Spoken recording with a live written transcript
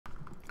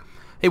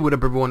Hey, what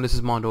up everyone, this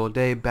is Mondo All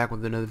Day, back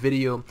with another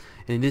video,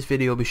 and in this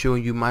video I'll be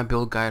showing you my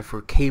build guide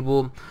for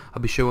Cable.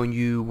 I'll be showing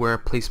you where I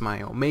place my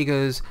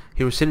Omegas,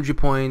 hero synergy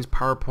points,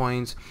 power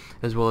points,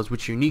 as well as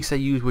which uniques I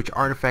use, which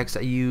artifacts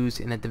I use,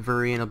 and at the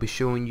very end I'll be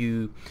showing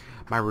you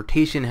my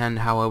rotation and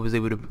how I was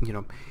able to,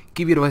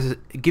 give you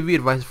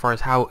advice as far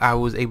as how I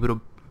was able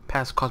to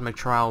pass Cosmic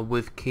Trial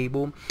with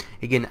Cable.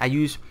 Again, I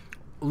use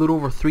a little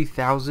over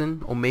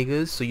 3,000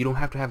 Omegas, so you don't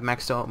have to have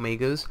maxed out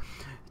Omegas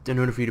in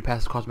order for you to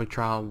pass Cosmic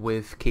Trial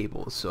with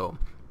Cable. So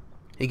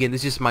again, this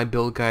is just my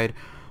build guide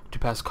to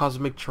pass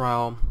Cosmic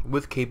Trial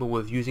with Cable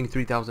with using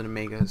 3,000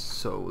 Omegas.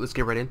 So let's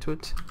get right into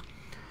it.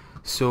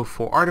 So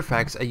for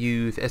artifacts, I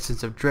use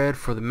Essence of Dread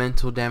for the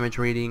mental damage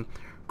rating,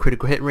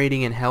 critical hit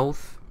rating, and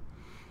health.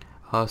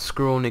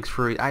 Scroll Nyx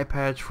Fury Eye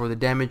Patch for the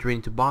damage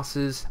rating to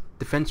bosses,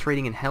 defense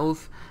rating, and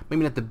health.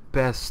 Maybe not the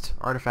best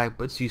artifact,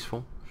 but it's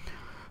useful.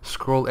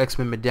 Scroll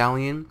X-Men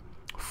Medallion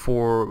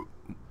for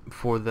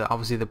the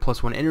obviously the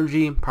 +1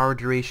 energy, power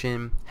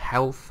duration,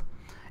 health,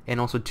 and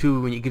also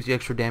 2 when it gives you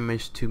extra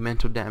damage to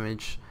mental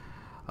damage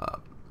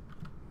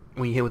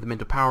when you hit with the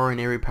mental power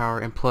and area power,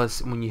 and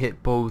plus when you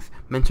hit both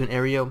mental and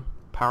area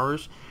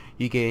powers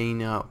you gain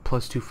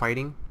 +2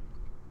 fighting.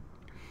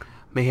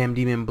 Mayhem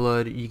Demon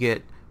Blood, you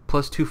get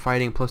 +2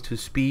 fighting, +2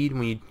 speed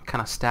when you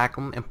kind of stack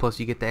them, and plus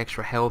you get the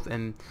extra health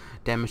and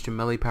damage to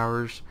melee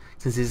powers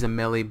since this is a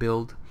melee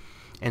build.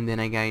 And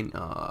then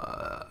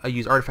I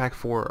use artifact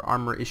for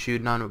armor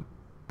issued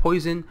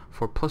non-poison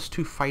for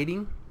 +2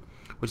 fighting,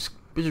 which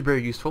is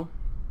very useful.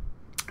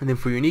 And then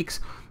for uniques,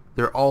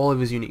 they're all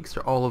of his uniques.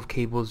 They're all of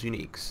Cable's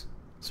uniques.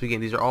 So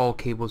again, these are all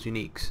Cable's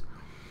uniques.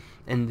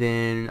 And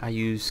then I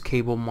use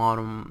Cable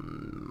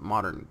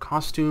modern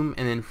costume.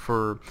 And then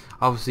for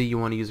obviously you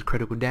want to use a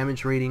critical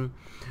damage rating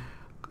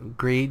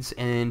grades.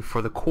 And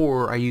for the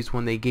core, I use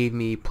one they gave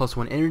me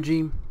 +1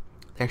 energy,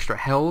 extra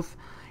health,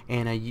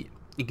 and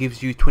it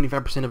gives you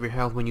 25% of your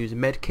health when you use a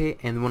medkit,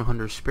 and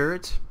 100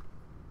 spirit.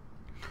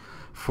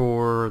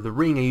 For the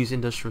ring, I use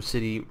Industrial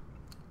City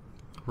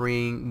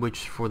ring,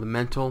 which for the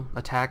mental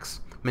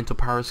attacks, mental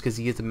powers, because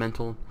he is a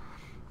mental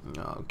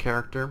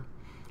character.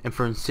 And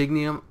for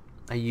insignia,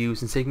 I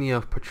use Insignia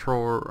of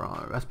Patrol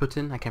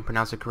Rasputin. I can't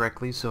pronounce it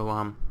correctly,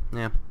 so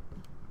yeah.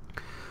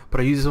 But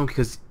I use this one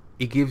because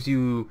it gives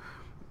you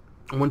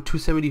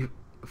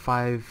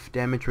 275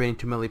 damage rating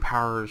to melee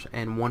powers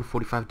and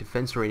 145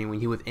 defense rating when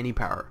you hit with any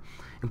power,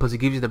 and plus it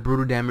gives you the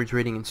brutal damage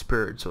rating and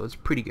spirit, so it's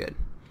pretty good.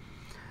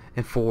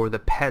 And for the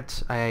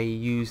pets, I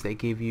use they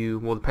give you,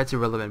 well, the pet's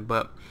irrelevant,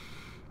 but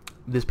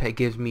this pet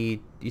gives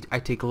me, I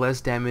take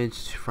less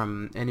damage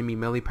from enemy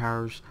melee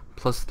powers,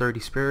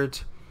 +30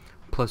 spirit,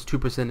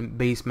 +2%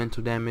 base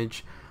mental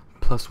damage,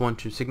 +1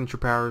 to signature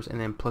powers,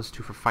 and then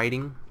 +2 for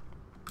fighting.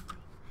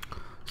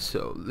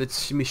 So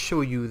let me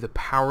show you the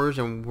powers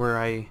and where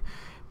I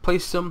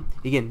place them.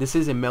 Again, this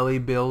is a melee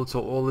build, so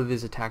all of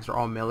his attacks are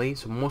all melee,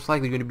 so most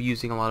likely you're going to be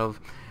using a lot of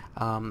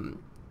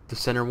the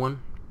center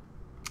one.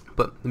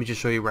 But let me just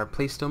show you where I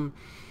placed them.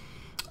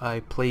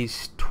 I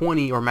placed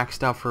 20 or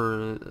maxed out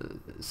for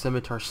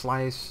Scimitar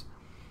Slice,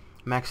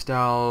 maxed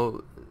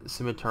out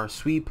Scimitar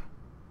Sweep,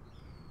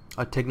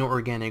 a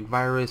Techno-Organic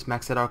Virus,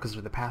 maxed that out because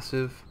of the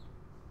passive.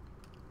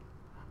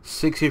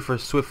 60 for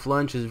Swift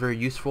Lunge is very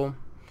useful.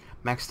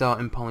 Maxed out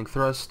Impaling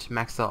Thrust,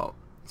 maxed out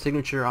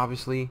Signature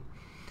obviously,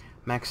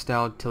 maxed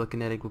out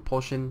Telekinetic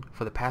Repulsion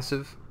for the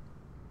passive,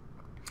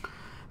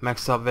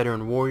 maxed out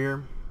Veteran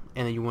Warrior,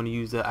 and then you want to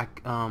use the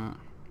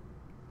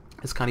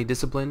Ascani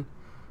Discipline,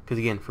 because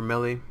again for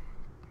melee,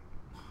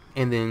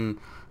 and then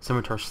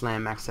Scimitar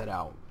Slam, max that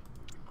out.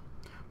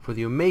 For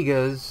the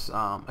Omegas,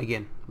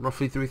 again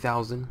roughly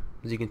 3,000,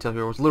 as you can tell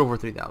here it was a little over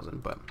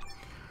 3,000, but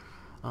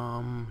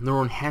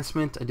Neural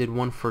Enhancement, I did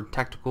one for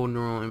Tactical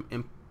Neural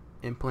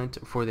Implant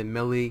for the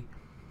melee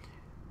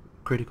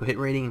critical hit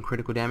rating and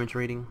critical damage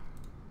rating.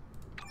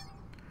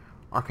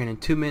 Arcane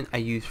Entombment, I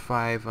used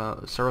 5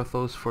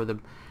 Serathos for the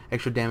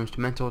extra damage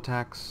to mental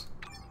attacks.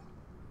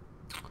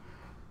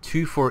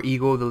 2 for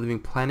Ego the Living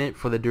Planet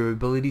for the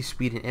durability,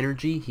 speed, and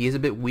energy. He is a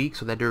bit weak,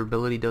 so that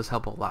durability does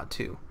help a lot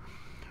too.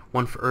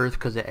 1 for Earth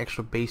because of the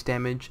extra base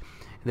damage,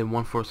 and then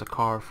 1 for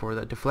Sakar for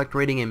the deflect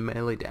rating and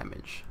melee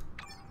damage.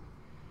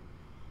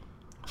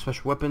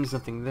 Special weapons,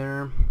 nothing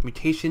there.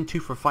 Mutation, 2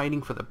 for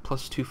fighting for the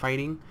 +2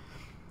 fighting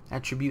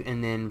attribute,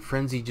 and then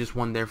Frenzy, just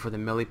 1 there for the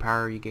melee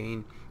power. You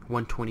gain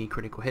 120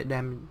 critical hit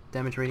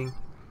damage rating.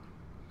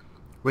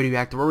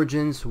 Radioactive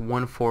Origins,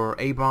 1 for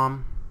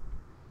A-Bomb,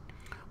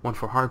 1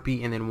 for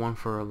Harpy, and then 1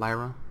 for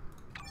Lyra.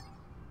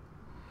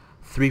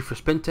 3 for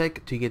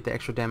Spintech to get the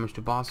extra damage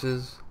to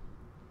bosses.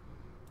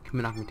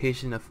 Human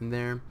Augmentation, nothing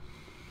there.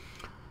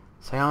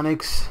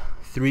 Psionics,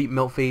 3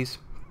 Melt Phase.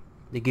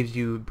 It gives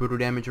you brutal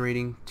damage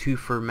rating. 2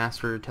 for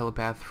Master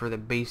Telepath for the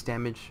base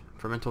damage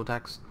for mental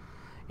attacks.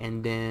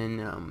 And then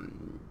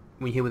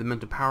when you hit with the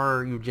mental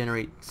power, you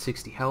generate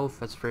 60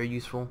 health. That's very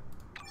useful.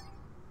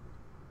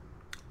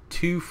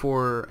 2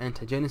 for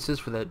Antigenesis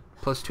for that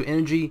 +2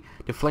 energy,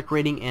 deflect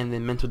rating, and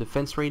then mental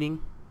defense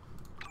rating.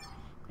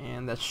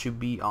 And that should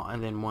be all.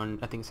 And then 1,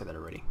 I think I said that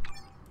already.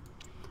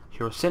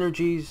 Hero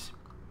Synergies,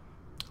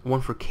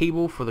 one for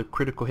Cable for the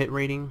critical hit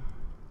rating.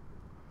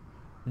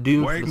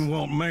 Doom Waiting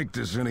won't make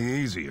this any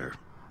easier.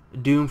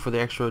 Doom for the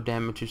extra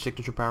damage to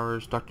signature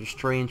powers. Doctor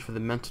Strange for the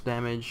mental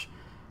damage.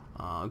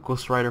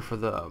 Ghost Rider for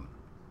the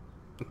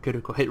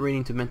critical hit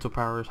rating to mental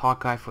powers.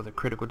 Hawkeye for the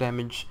critical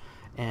damage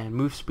and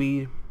move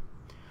speed.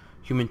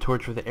 Human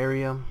Torch for the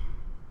area.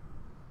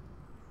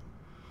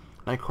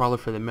 Nightcrawler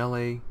for the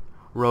melee.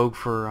 Rogue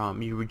for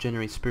you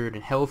regenerate spirit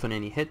and health on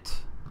any hit.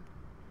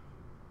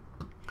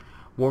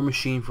 War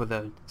Machine for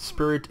the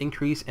spirit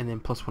increase and then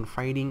 +1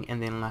 fighting,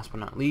 and then last but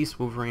not least,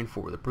 Wolverine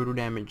for the brutal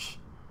damage,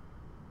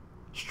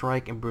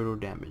 strike and brutal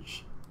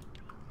damage.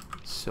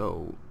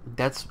 So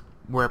that's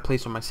where I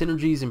place all my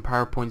synergies and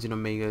power points and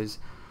omegas.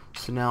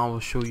 So now I'll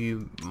show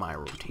you my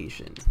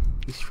rotation.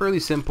 It's fairly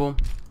simple.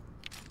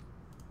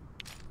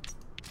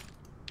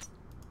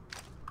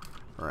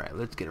 Alright,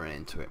 let's get right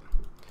into it.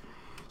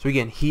 So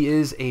again, he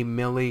is a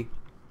melee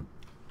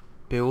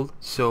build,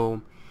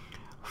 so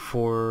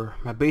for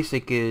my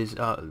basic is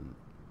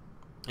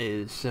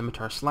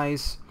Scimitar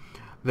Slice,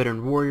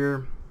 Veteran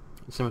Warrior,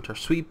 Scimitar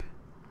Sweep,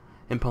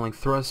 Impaling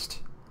Thrust,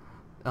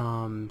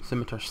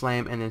 Scimitar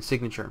Slam, and then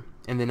Signature.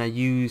 And then I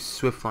use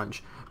Swift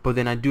Lunge. But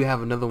then I do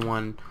have another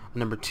one,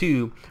 number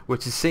 2, where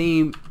it's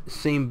the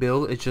same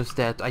build. It's just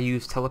that I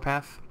use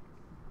Telepath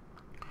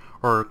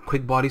or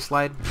Quick Body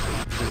Slide,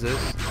 which is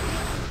this.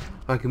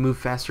 I can move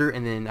faster,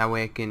 and then that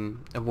way I can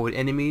avoid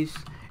enemies.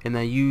 And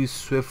I use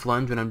Swift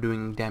Lunge when I'm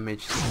doing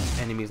damage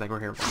to enemies, like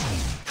right here.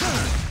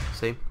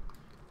 See?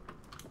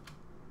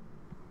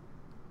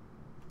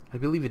 I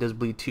believe it does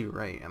bleed too,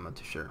 right? I'm not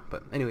too sure.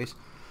 But anyways.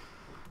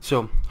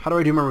 So, how do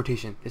I do my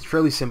rotation? It's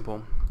fairly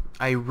simple.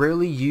 I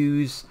rarely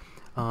use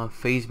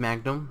Phase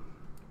Magnum.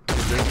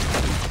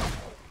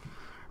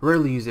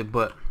 Rarely use it,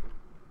 but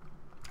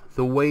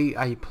the way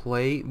I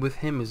play with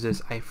him is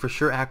this. I for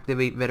sure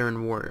activate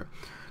Veteran Warrior.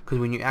 Because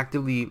when you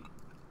actively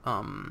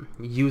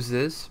use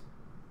this,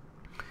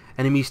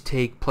 enemies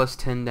take plus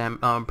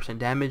 10%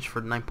 damage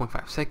for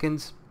 9.5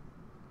 seconds.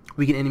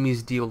 Weakened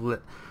enemies deal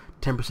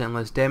 10%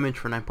 less damage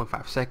for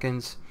 9.5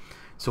 seconds.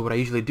 So what I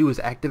usually do is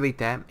activate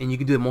that, and you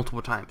can do it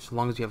multiple times, as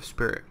long as you have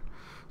Spirit.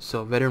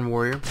 So Veteran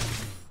Warrior,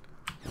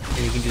 and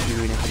you can just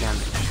do extra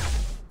damage.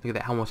 Look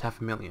at that, almost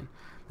 500,000.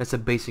 That's a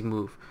basic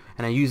move,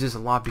 and I use this a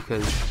lot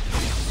because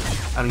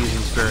I don't use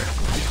any Spirit.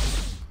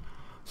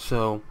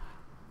 So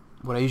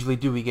what I usually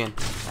do, again,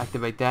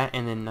 activate that,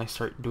 and then I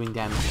start doing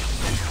damage.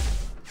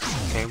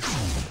 Okay,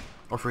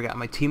 or forgot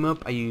my team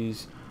up. I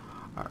use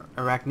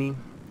Arachne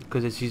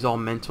because she's all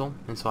mental,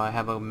 and so I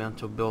have a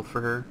mental build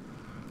for her.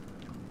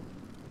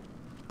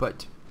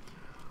 But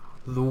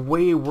the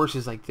way it works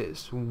is like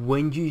this.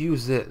 When you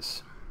use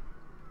this,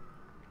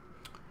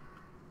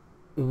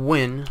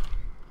 let me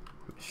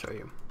show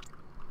you.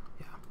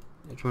 Yeah,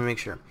 I just want to make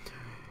sure.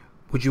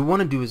 What you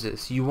want to do is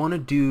this. You want to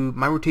do,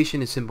 my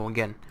rotation is simple.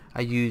 Again,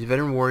 I use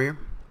Veteran Warrior.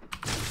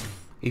 I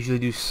usually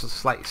do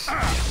Slice.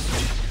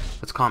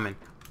 That's common.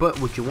 But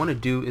what you want to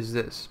do is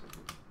this.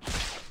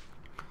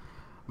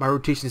 My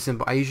rotation is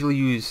simple. I usually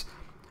use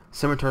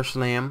Scimitar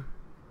Slam,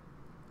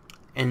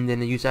 and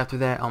then I use after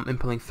that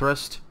Impaling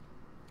Thrust,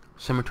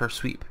 Scimitar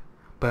Sweep.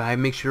 But I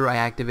make sure I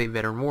activate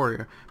Veteran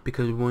Warrior,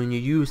 because when you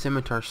use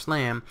Scimitar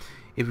Slam,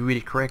 if you read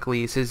it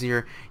correctly, it says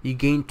here you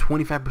gain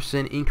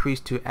 25% increase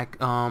to I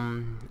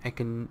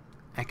can't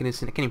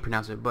even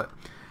pronounce it, but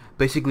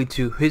basically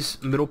to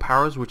his middle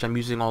powers, which I'm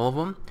using all of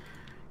them,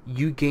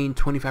 you gain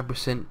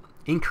 25%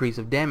 increase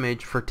of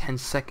damage for 10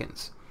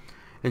 seconds.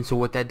 And so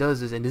what that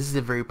does is, and this is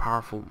a very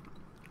powerful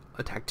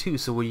attack too,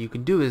 so what you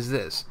can do is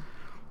this.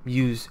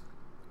 Use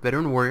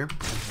Veteran Warrior,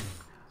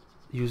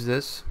 use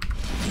this,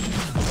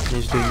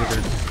 and just doing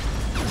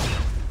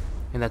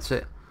and that's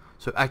it.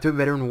 So activate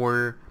Veteran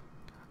Warrior,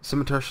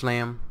 Scimitar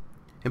Slam,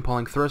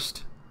 Impaling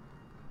Thrust,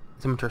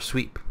 Scimitar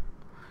Sweep,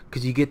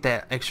 because you get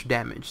that extra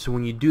damage. So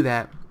when you do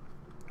that,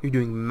 you're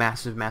doing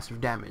massive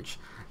damage.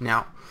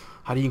 Now,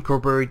 how do you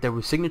incorporate that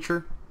with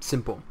Signature?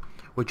 Simple.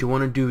 What you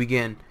want to do,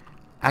 again,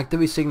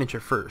 activate Signature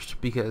first,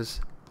 because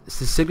the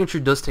Signature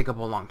does take up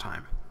a long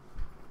time.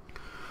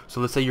 So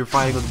let's say you're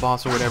fighting with the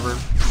boss or whatever,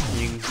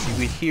 you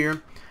reach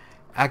here,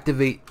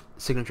 activate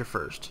Signature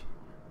first.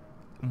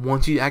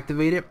 Once you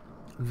activate it,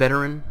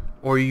 Veteran,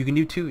 or you can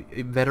do 2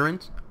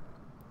 Veterans,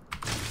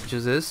 which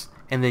is this,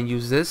 and then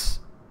use this,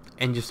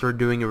 and just start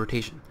doing a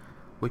rotation,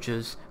 which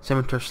is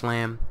Scimitar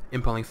Slam,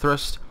 Impaling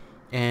Thrust,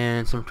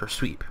 and Scimitar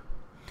Sweep.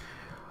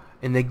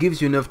 And that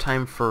gives you enough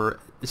time for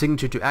the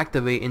Signature to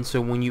activate, and so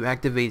when you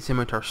activate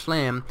Scimitar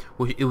Slam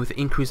with an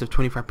increase of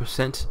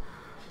 25%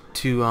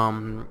 to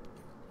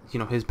you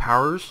know, his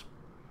powers,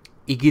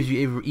 it gives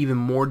you even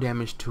more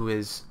damage to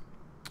his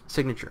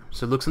Signature.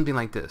 So it looks something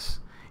like this.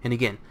 And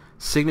again,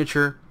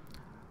 Signature,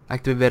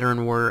 activate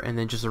Veteran Warrior, and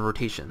then just a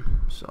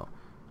rotation. So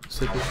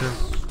Signature,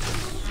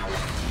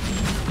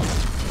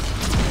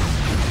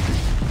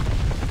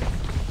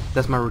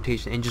 that's my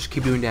rotation, and just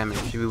keep doing damage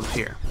if you move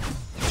here.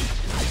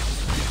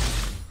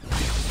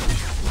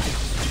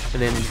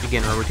 And then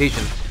again, a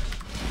rotation.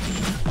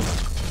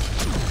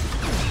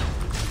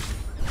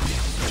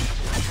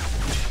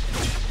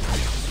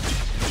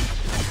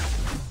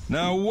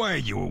 No way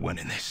you were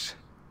winning this.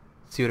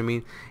 See what I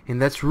mean?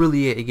 And that's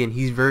really it. Again,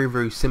 he's very,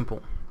 very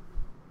simple.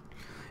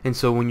 And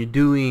so when you're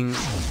doing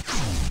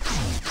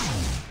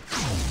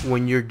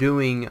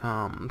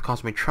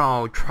Cosmic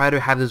Trial, try to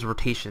have this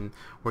rotation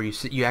where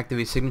you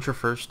activate Signature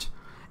first,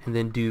 and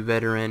then do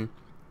Veteran,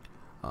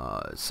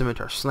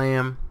 Scimitar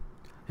Slam,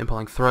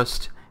 Impelling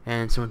Thrust,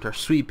 and Scimitar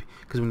Sweep.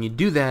 Because when you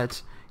do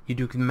that, you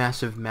do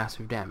massive,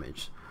 massive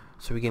damage.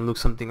 So again, look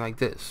something like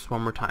this.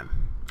 One more time.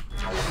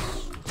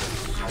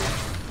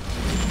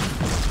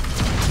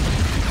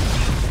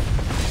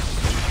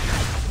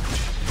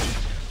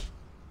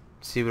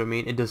 See what I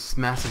mean? It does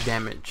massive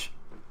damage.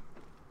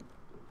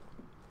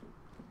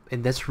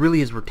 And that's really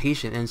his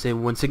rotation. And say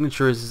when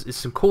Signature is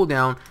some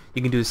cooldown,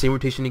 you can do the same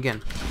rotation again.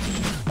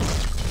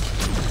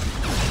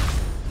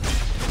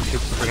 Oops,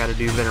 I forgot to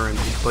do Veteran.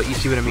 But you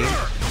see what I mean?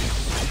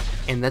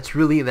 And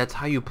that's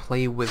how you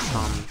play with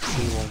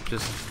Cable.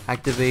 Just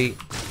activate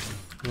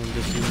and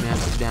just do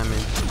massive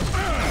damage.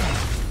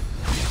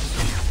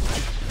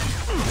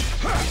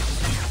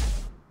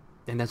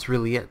 And that's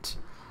really it.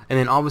 And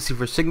then obviously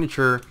for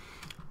Signature,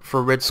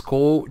 for Red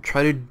Skull,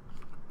 try to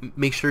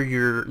make sure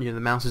the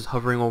mouse is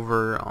hovering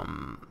over a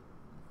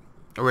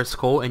Red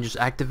Skull and just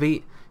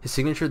activate his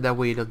Signature. That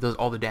way it does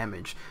all the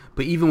damage.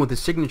 But even with the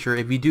Signature,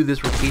 if you do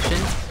this rotation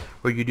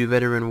where you do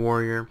Veteran,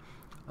 Warrior,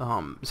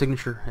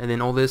 Signature, and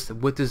then all this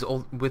with his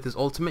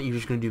ultimate, you're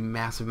just gonna do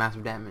massive,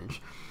 massive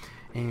damage.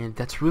 And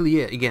that's really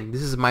it. Again,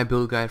 this is my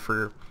build guide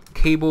for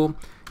Cable.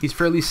 He's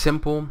fairly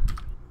simple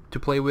to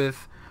play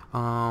with.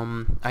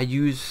 I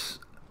use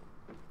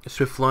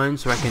Swift Lunge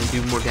so I can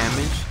do more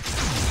damage.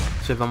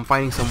 So if I'm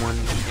fighting someone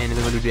and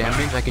they're going to do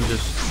damage, I can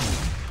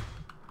just,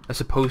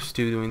 as opposed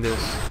to doing this,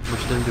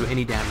 which doesn't do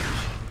any damage.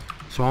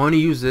 So I only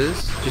use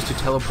this just to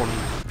teleport me.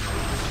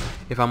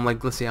 If I'm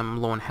like, let's say I'm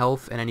low on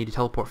health and I need to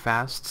teleport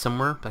fast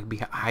somewhere, like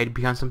hide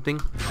behind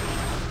something,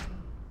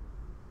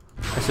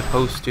 as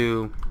opposed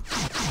to,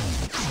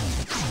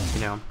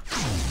 you know.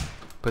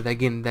 But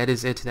again, that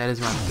is it. That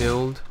is my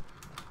build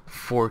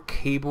for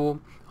Cable.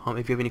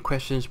 If you have any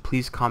questions,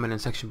 please comment in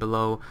the section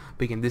below.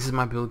 But again, this is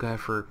my build guide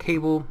for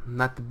Cable.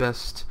 Not the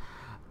best,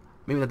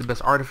 maybe not the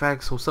best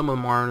artifacts. So some of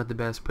them are not the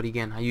best. But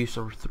again, I used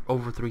little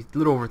over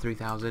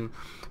 3,000.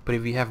 But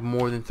if you have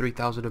more than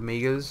 3,000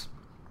 Omegas,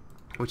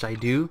 which I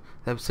do,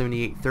 that's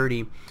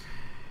 7830.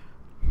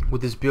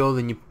 With this build,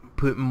 and you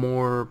put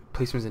more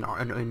placements in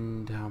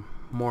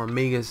more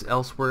Omegas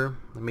elsewhere,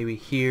 like maybe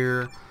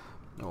here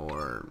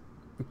or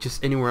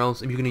just anywhere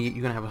else. You're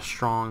gonna have a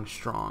strong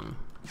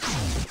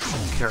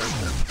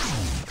character.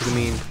 Because I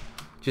mean,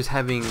 just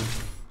having 2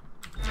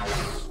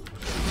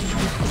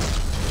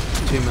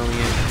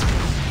 million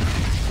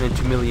and then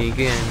 2 million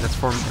again, that's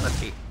 4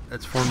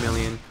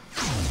 million.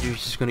 You're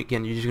just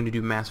gonna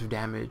do massive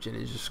damage, and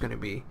it's gonna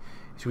be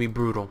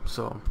brutal.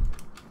 So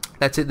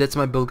that's it. That's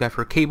my build guide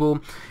for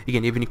Cable.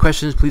 Again, if you have any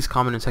questions, please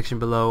comment in the section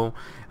below.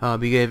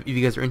 If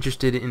you guys are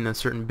interested in a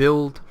certain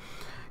build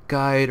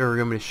guide, or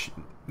you're going to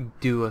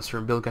do a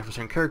certain build guide for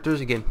certain characters,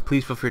 again,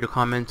 please feel free to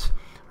comment.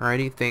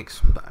 Alrighty,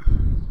 thanks. Bye.